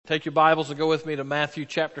Take your Bibles and go with me to Matthew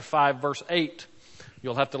chapter 5, verse 8.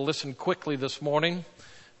 You'll have to listen quickly this morning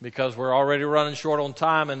because we're already running short on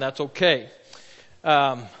time, and that's okay.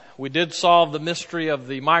 We did solve the mystery of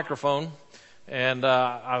the microphone, and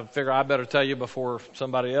I figure I better tell you before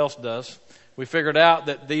somebody else does. We figured out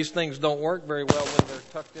that these things don't work very well when they're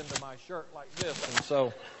tucked into my shirt like this, and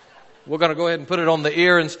so we're going to go ahead and put it on the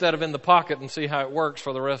ear instead of in the pocket and see how it works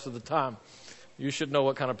for the rest of the time. You should know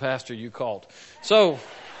what kind of pastor you called. So,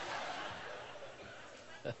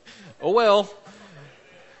 oh well.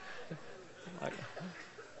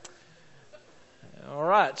 All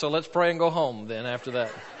right, so let's pray and go home then after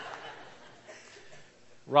that.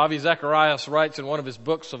 Ravi Zacharias writes in one of his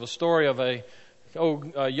books of a story of a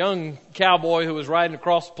young cowboy who was riding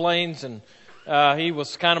across the plains, and he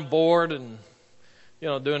was kind of bored and,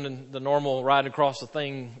 doing the normal ride across the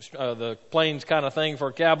plains kind of thing for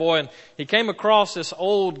a cowboy. And he came across this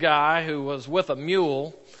old guy who was with a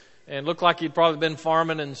mule and looked like he'd probably been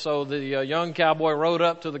farming. And so the young cowboy rode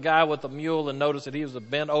up to the guy with the mule and noticed that he was a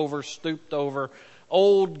bent over, stooped over,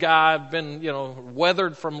 old guy, been,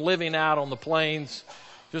 weathered from living out on the plains.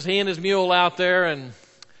 Just he and his mule out there. And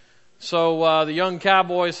so the young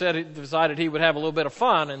cowboy decided he would have a little bit of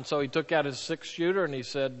fun. And so he took out his 6-shooter and he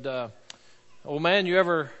said, "Old man, you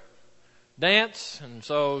ever dance?" And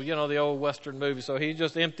so, the old Western movie. So he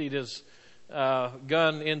just emptied his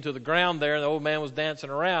gun into the ground there, and the old man was dancing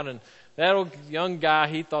around. And that old young guy,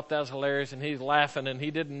 he thought that was hilarious, and he's laughing, and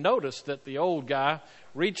he didn't notice that the old guy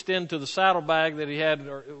reached into the saddlebag that he had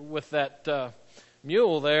with that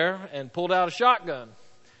mule there and pulled out a shotgun.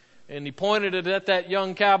 And he pointed it at that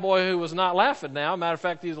young cowboy who was not laughing now. Matter of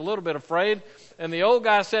fact, he's a little bit afraid. And the old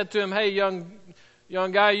guy said to him, "Hey, young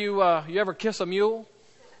guy, you ever kiss a mule?"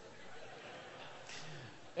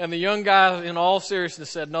 And the young guy, in all seriousness,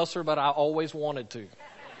 said, "No, sir, but I always wanted to."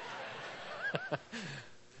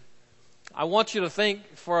 I want you to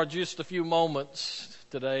think for just a few moments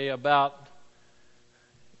today about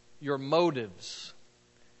your motives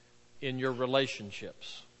in your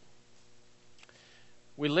relationships.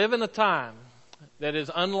 We live in a time that is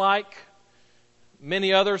unlike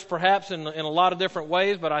many others, perhaps in a lot of different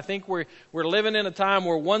ways, but I think we're living in a time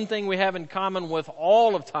where one thing we have in common with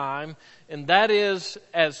all of time, and that is,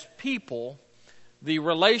 as people, the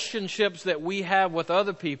relationships that we have with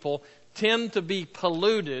other people tend to be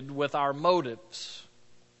polluted with our motives.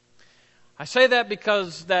 I say that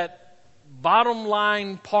because that bottom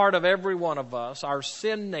line part of every one of us, our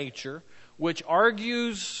sin nature, which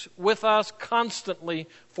argues with us constantly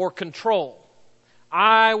for control.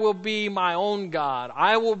 I will be my own God.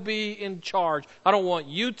 I will be in charge. I don't want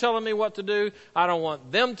you telling me what to do. I don't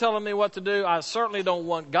want them telling me what to do. I certainly don't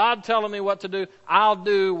want God telling me what to do. I'll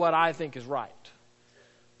do what I think is right.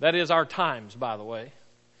 That is our times, by the way.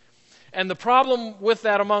 And the problem with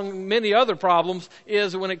that, among many other problems,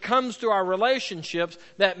 is when it comes to our relationships,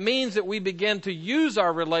 that means that we begin to use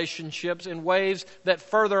our relationships in ways that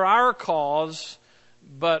further our cause,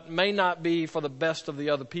 but may not be for the best of the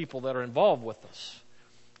other people that are involved with us.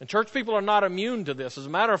 And church people are not immune to this. As a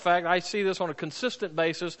matter of fact, I see this on a consistent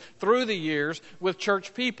basis through the years with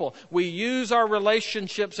church people. We use our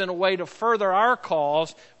relationships in a way to further our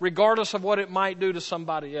cause, regardless of what it might do to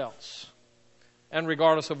somebody else, and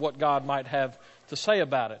regardless of what God might have to say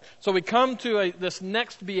about it. So we come to this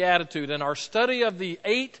next beatitude in our study of the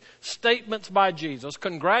 8 statements by Jesus.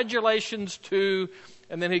 Congratulations to,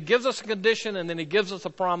 and then He gives us a condition, and then He gives us a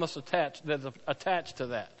promise attached to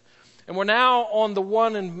that. And we're now on the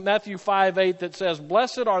one in Matthew 5:8 that says,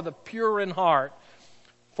 "Blessed are the pure in heart,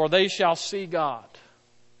 for they shall see God."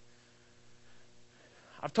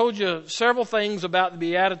 I've told you several things about the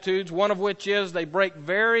Beatitudes, one of which is they break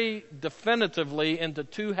very definitively into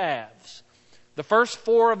 2 halves. The first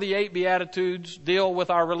 4 of the 8 Beatitudes deal with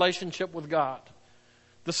our relationship with God.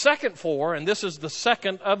 The second 4, and this is the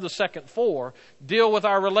second of the second 4, deal with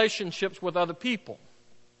our relationships with other people.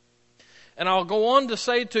 And I'll go on to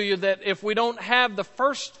say to you that if we don't have the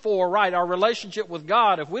first 4 right, our relationship with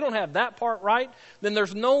God, if we don't have that part right, then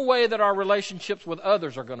there's no way that our relationships with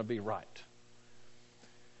others are going to be right.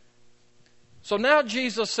 So now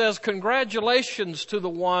Jesus says, congratulations to the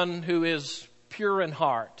one who is pure in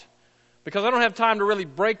heart. Because I don't have time to really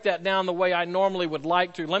break that down the way I normally would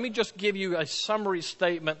like to, let me just give you a summary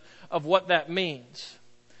statement of what that means.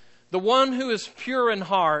 The one who is pure in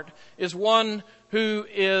heart is one who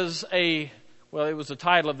is a well, it was the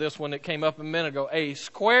title of this when it came up a minute ago, A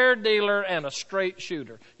Square Dealer and a Straight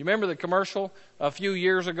Shooter. You remember the commercial a few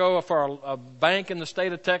years ago for a bank in the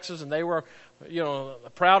state of Texas, and they were,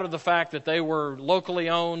 proud of the fact that they were locally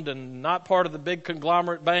owned and not part of the big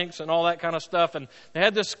conglomerate banks and all that kind of stuff. And they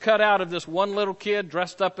had this cutout of this one little kid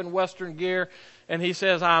dressed up in Western gear, and he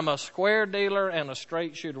says, I'm a square dealer and a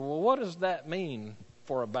straight shooter. Well, what does that mean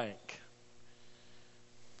for a bank?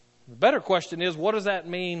 The better question is, what does that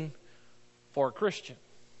mean for a Christian?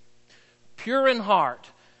 Pure in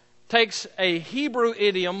heart takes a Hebrew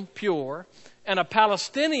idiom, pure, and a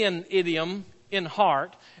Palestinian idiom, in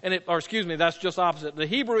heart, that's just opposite. The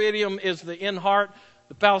Hebrew idiom is the in heart,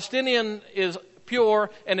 the Palestinian is pure,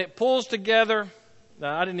 and it pulls together.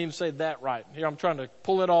 Now, I didn't even say that right. Here, I'm trying to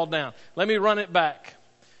pull it all down. Let me run it back.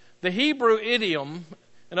 The Hebrew idiom,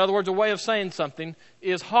 in other words, a way of saying something,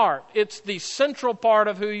 is heart. It's the central part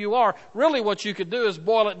of who you are. Really, what you could do is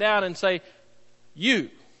boil it down and say, you.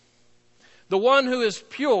 The one who is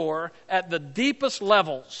pure at the deepest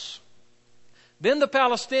levels. Then the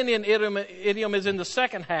Palestinian idiom is in the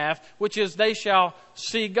second half, which is they shall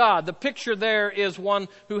see God. The picture there is one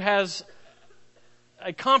who has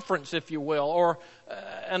a conference, if you will, or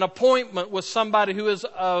an appointment with somebody who is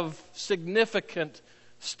of significant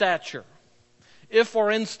stature. If, for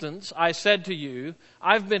instance, I said to you,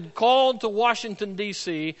 I've been called to Washington,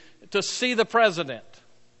 D.C. to see the president.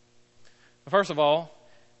 First of all,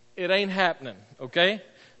 it ain't happening, okay?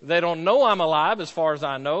 They don't know I'm alive, as far as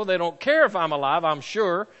I know. They don't care if I'm alive, I'm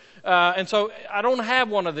sure. And so I don't have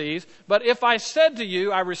one of these. But if I said to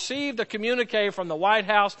you, I received a communique from the White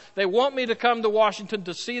House, they want me to come to Washington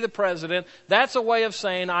to see the president, that's a way of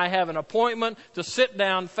saying I have an appointment to sit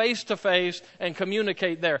down face to face and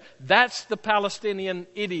communicate there. That's the Palestinian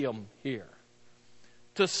idiom here.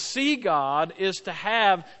 To see God is to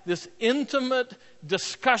have this intimate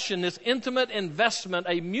discussion, this intimate investment,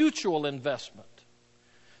 a mutual investment.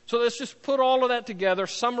 So let's just put all of that together,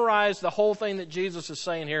 summarize the whole thing that Jesus is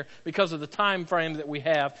saying here because of the time frame that we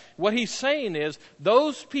have. What he's saying is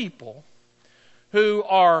those people who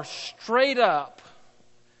are straight up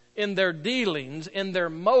in their dealings, in their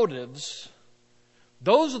motives,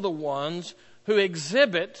 those are the ones who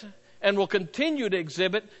exhibit and will continue to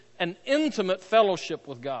exhibit an intimate fellowship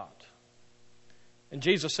with God. And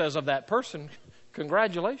Jesus says of that person,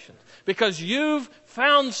 congratulations. Because you've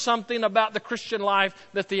found something about the Christian life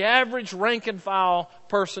that the average rank and file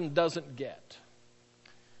person doesn't get.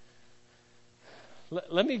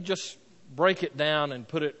 Let me just break it down and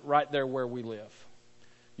put it right there where we live.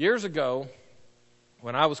 Years ago,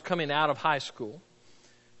 when I was coming out of high school,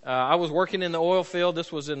 I was working in the oil field.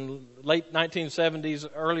 This was in late 1970s,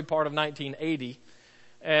 early part of 1980.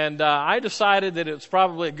 And I decided that it was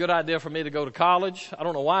probably a good idea for me to go to college. I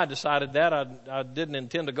don't know why I decided that. I didn't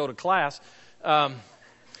intend to go to class. That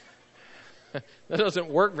doesn't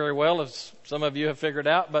work very well, as some of you have figured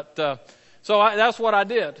out. But that's what I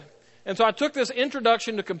did. And so I took this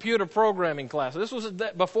introduction to computer programming class. This was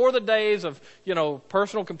before the days of,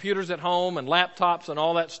 personal computers at home and laptops and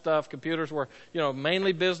all that stuff. Computers were,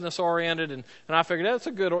 mainly business oriented. And I figured that's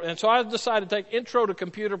a good, and so I decided to take intro to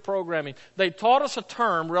computer programming. They taught us a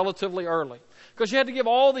term relatively early because you had to give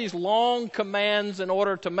all these long commands in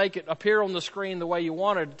order to make it appear on the screen the way you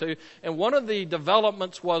wanted it to. And one of the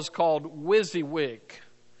developments was called WYSIWYG.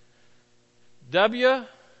 W-Y-Z.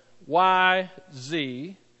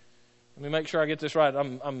 Let me make sure I get this right.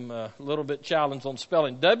 I'm a little bit challenged on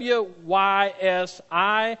spelling. W-Y-S-I-W-Y-G.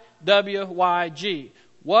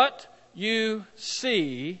 What you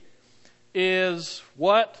see is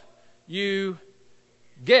what you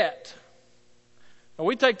get. Now,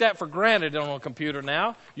 we take that for granted on a computer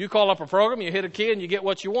now. You call up a program, you hit a key, and you get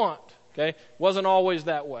what you want. Okay? Wasn't always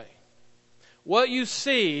that way. What you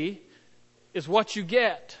see is what you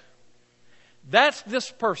get. That's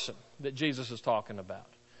this person that Jesus is talking about.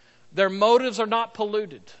 Their motives are not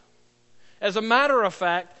polluted. As a matter of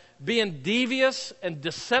fact, being devious and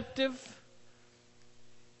deceptive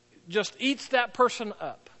just eats that person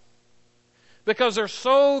up. Because they're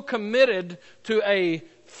so committed to a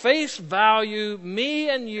face value, me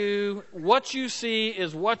and you, what you see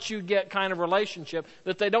is what you get kind of relationship,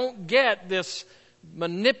 that they don't get this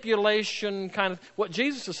manipulation kind of, what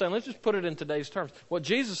Jesus is saying, let's just put it in today's terms. What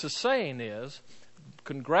Jesus is saying is,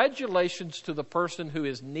 congratulations to the person who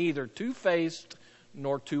is neither two-faced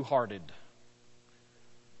nor two-hearted.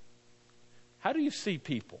 How do you see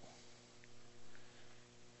people?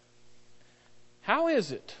 How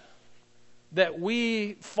is it that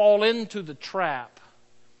we fall into the trap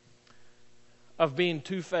of being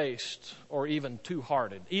two-faced or even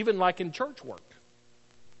two-hearted, even like in church work?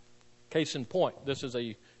 Case in point, this is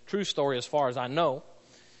a true story as far as I know.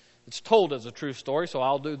 It's told as a true story, so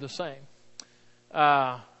I'll do the same.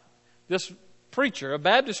 This preacher, a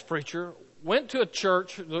Baptist preacher, went to a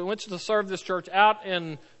church, went to serve this church out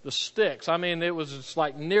in the sticks. I mean, it was just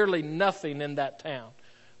like nearly nothing in that town.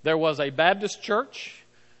 There was a Baptist church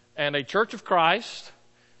and a Church of Christ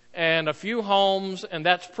and a few homes, and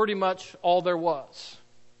that's pretty much all there was.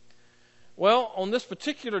 Well, on this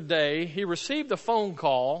particular day, he received a phone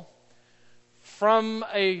call from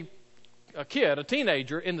a kid, a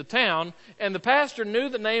teenager in the town, and the pastor knew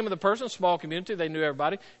the name of the person, small community, they knew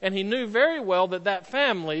everybody, and he knew very well that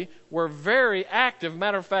family were very active,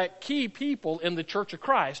 matter of fact, key people in the Church of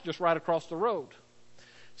Christ just right across the road.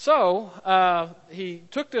 So he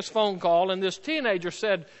took this phone call, and this teenager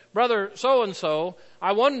said, "Brother so-and-so,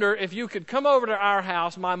 I wonder if you could come over to our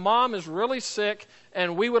house. My mom is really sick,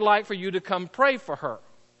 and we would like for you to come pray for her."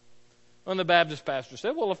 And the Baptist pastor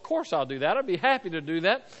said, "Well, of course I'll do that. I'd be happy to do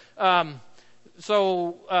that.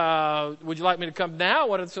 So would you like me to come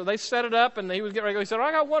now?" So they set it up, and he was getting ready to go. He said,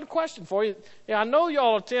 "I got one question for you. Yeah, I know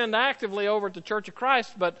y'all attend actively over at the Church of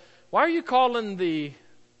Christ, but why are you calling the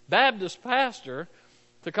Baptist pastor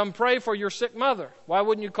to come pray for your sick mother? Why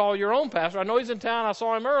wouldn't you call your own pastor? I know he's in town. I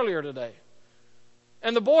saw him earlier today."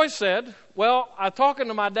 And the boy said, "Well, I'm talking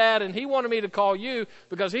to my dad, and he wanted me to call you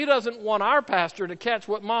because he doesn't want our pastor to catch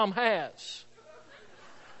what Mom has."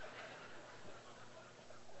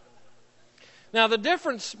 Now, the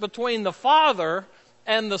difference between the father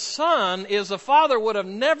and the son is the father would have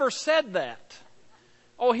never said that.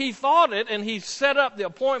 Oh, he thought it, and he set up the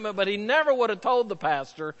appointment, but he never would have told the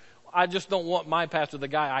pastor, "I just don't want my pastor, the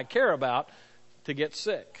guy I care about, to get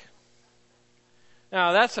sick."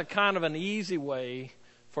 Now, that's a kind of an easy way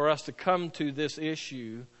for us to come to this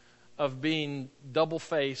issue of being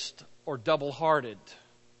double-faced or double-hearted.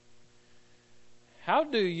 How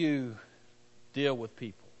do you deal with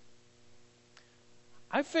people?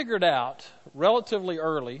 I figured out relatively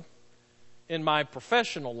early in my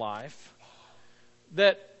professional life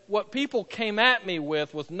that what people came at me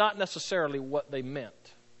with was not necessarily what they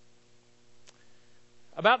meant.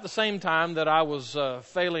 About the same time that I was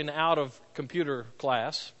failing out of computer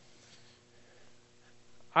class,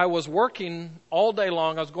 I was working all day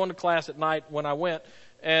long. I was going to class at night when I went,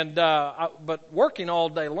 but working all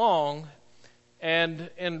day long.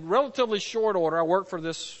 And in relatively short order, I worked for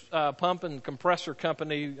this pump and compressor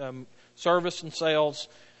company, service and sales.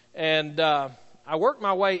 And I worked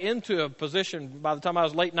my way into a position by the time I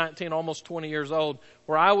was late 19, almost 20 years old,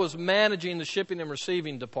 where I was managing the shipping and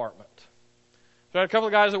receiving department. So I had a couple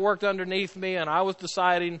of guys that worked underneath me, and I was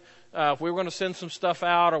deciding if we were going to send some stuff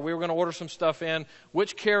out or we were going to order some stuff in,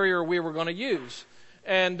 which carrier we were going to use.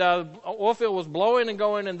 And oilfield was blowing and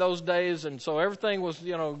going in those days, and so everything was,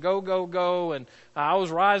 go. And I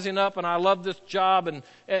was rising up, and I loved this job. And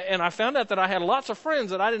I found out that I had lots of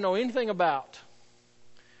friends that I didn't know anything about.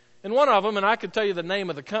 And one of them, and I could tell you the name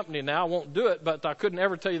of the company now, I won't do it, but I couldn't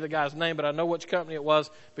ever tell you the guy's name, but I know which company it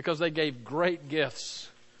was because they gave great gifts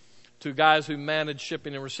to guys who managed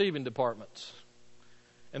shipping and receiving departments.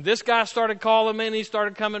 And this guy started calling me, and he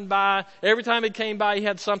started coming by. Every time he came by, he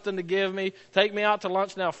had something to give me, take me out to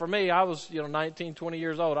lunch. Now, for me, I was 19, 20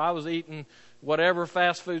 years old. I was eating whatever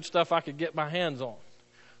fast food stuff I could get my hands on.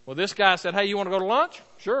 Well, this guy said, "Hey, you want to go to lunch?"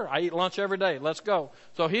 "Sure, I eat lunch every day. Let's go."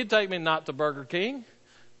 So he'd take me not to Burger King,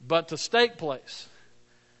 but to Steak Place.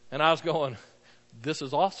 And I was going, this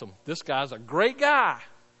is awesome. This guy's a great guy.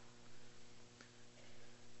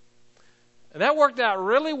 And that worked out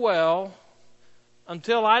really well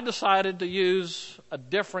until I decided to use a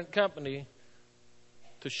different company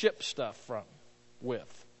to ship stuff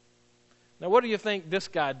with. Now, what do you think this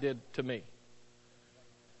guy did to me?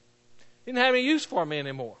 He didn't have any use for me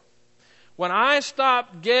anymore. When I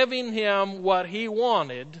stopped giving him what he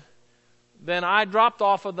wanted, then I dropped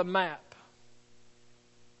off of the map.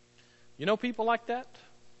 You know people like that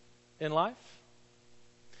in life?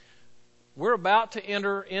 We're about to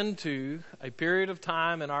enter into a period of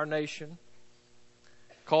time in our nation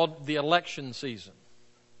called the election season.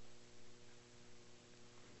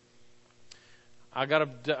 I'm going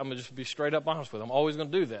to just be straight up honest with you. I'm always going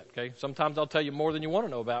to do that, okay? Sometimes I'll tell you more than you want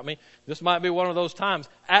to know about me. This might be one of those times.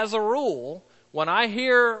 As a rule, when I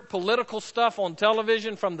hear political stuff on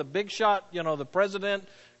television from the big shot, the president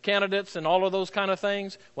candidates and all of those kind of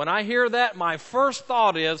things, when I hear that, my first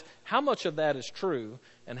thought is, how much of that is true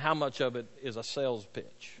and how much of it is a sales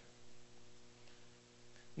pitch?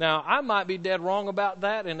 Now, I might be dead wrong about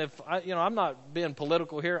that, and if I'm not being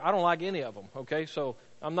political here. I don't like any of them, okay? So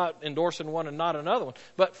I'm not endorsing one and not another one.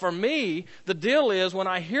 But for me, the deal is when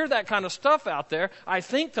I hear that kind of stuff out there, I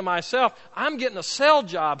think to myself, I'm getting a sell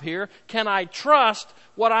job here. Can I trust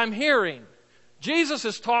what I'm hearing? Jesus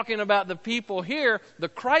is talking about the people here, the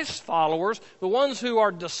Christ followers, the ones who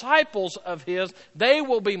are disciples of His. They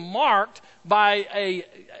will be marked by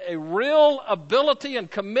a real ability and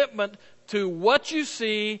commitment to what you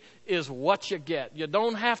see is what you get. You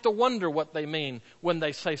don't have to wonder what they mean when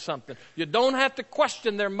they say something. You don't have to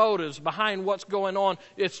question their motives behind what's going on.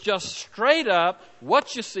 It's just straight up,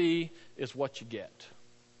 what you see is what you get.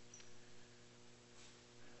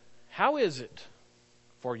 How is it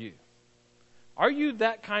for you? Are you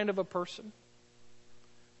that kind of a person?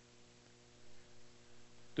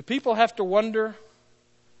 Do people have to wonder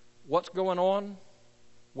what's going on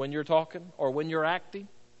when you're talking or when you're acting?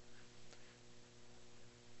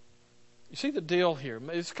 You see the deal here.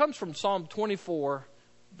 It comes from Psalm 24,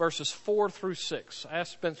 verses 4 through 6. I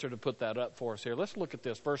asked Spencer to put that up for us here. Let's look at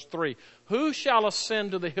this. Verse 3. Who shall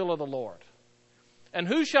ascend to the hill of the Lord? And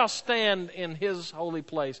who shall stand in His holy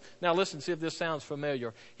place? Now listen, see if this sounds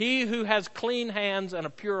familiar. He who has clean hands and a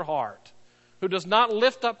pure heart, who does not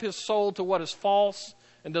lift up his soul to what is false,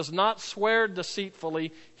 and does not swear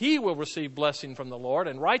deceitfully, he will receive blessing from the Lord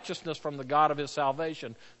and righteousness from the God of his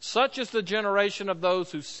salvation. Such is the generation of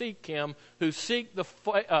those who seek Him, who seek the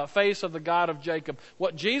face of the God of Jacob.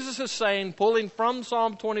 What Jesus is saying, pulling from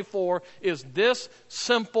Psalm 24, is this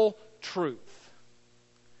simple truth.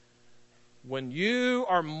 When you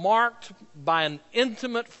are marked by an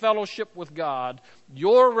intimate fellowship with God,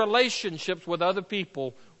 your relationships with other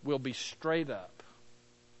people will be straight up.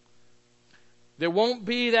 There won't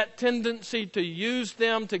be that tendency to use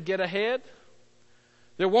them to get ahead.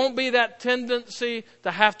 There won't be that tendency to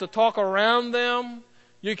have to talk around them.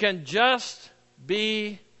 You can just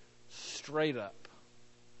be straight up,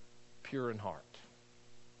 pure in heart.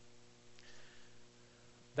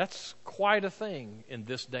 That's quite a thing in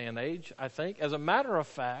this day and age, I think. As a matter of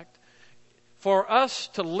fact, for us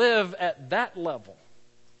to live at that level,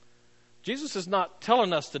 Jesus is not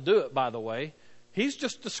telling us to do it, by the way. He's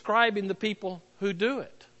just describing the people who do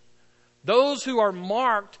it. Those who are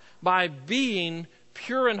marked by being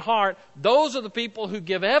pure in heart, those are the people who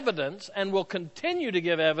give evidence and will continue to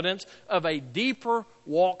give evidence of a deeper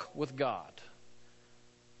walk with God.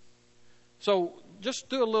 So just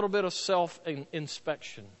do a little bit of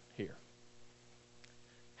self-inspection here.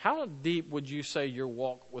 How deep would you say your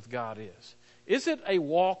walk with God is? Is it a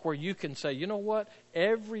walk where you can say, you know what?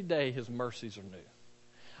 Every day His mercies are new.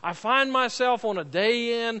 I find myself on a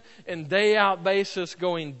day in and day out basis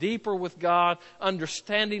going deeper with God,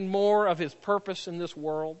 understanding more of His purpose in this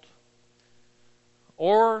world.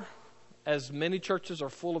 Or, as many churches are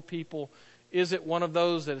full of people, is it one of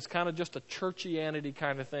those that is kind of just a churchianity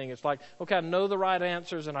kind of thing? It's like, okay, I know the right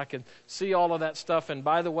answers and I can see all of that stuff. And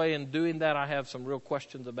by the way, in doing that, I have some real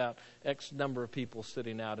questions about X number of people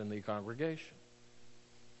sitting out in the congregation.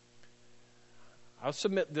 I'll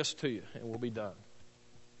submit this to you and we'll be done.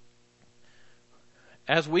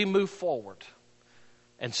 As we move forward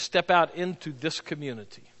and step out into this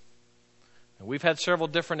community, and we've had several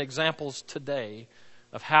different examples today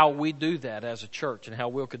of how we do that as a church and how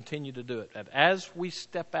we'll continue to do it. And as we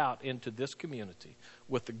step out into this community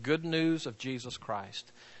with the good news of Jesus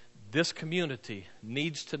Christ, this community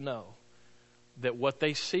needs to know that what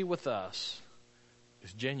they see with us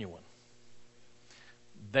is genuine.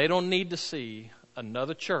 They don't need to see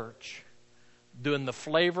another church doing the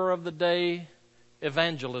flavor of the day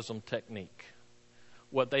evangelism technique.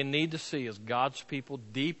 What they need to see is God's people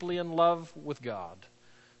deeply in love with God,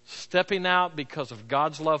 stepping out because of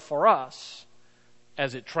God's love for us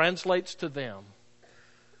as it translates to them,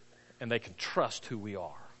 and they can trust who we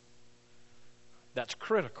are. That's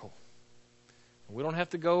critical. We don't have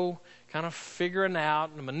to go kind of figuring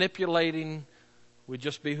out and manipulating. We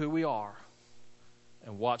just be who we are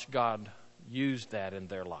and watch God use that in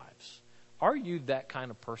their lives. Are you that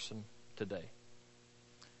kind of person today?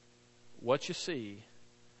 What you see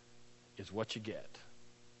is what you get.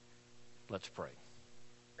 Let's pray.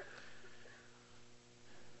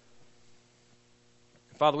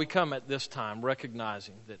 Father, we come at this time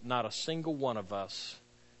recognizing that not a single one of us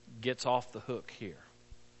gets off the hook here.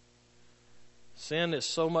 Sin is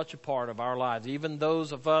so much a part of our lives, even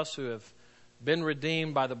those of us who have been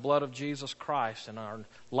redeemed by the blood of Jesus Christ and our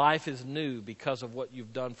life is new because of what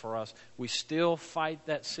You've done for us. We still fight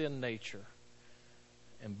that sin nature.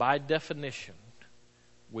 And by definition,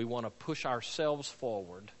 we want to push ourselves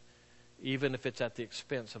forward, even if it's at the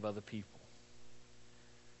expense of other people.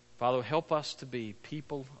 Father, help us to be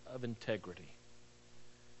people of integrity,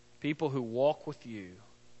 people who walk with you.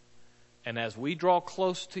 And as we draw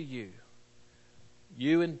close to you,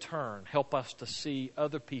 you in turn help us to see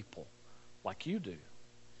other people like you do.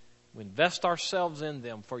 We invest ourselves in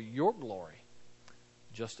them for your glory,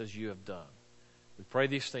 just as you have done. We pray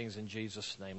these things in Jesus' name.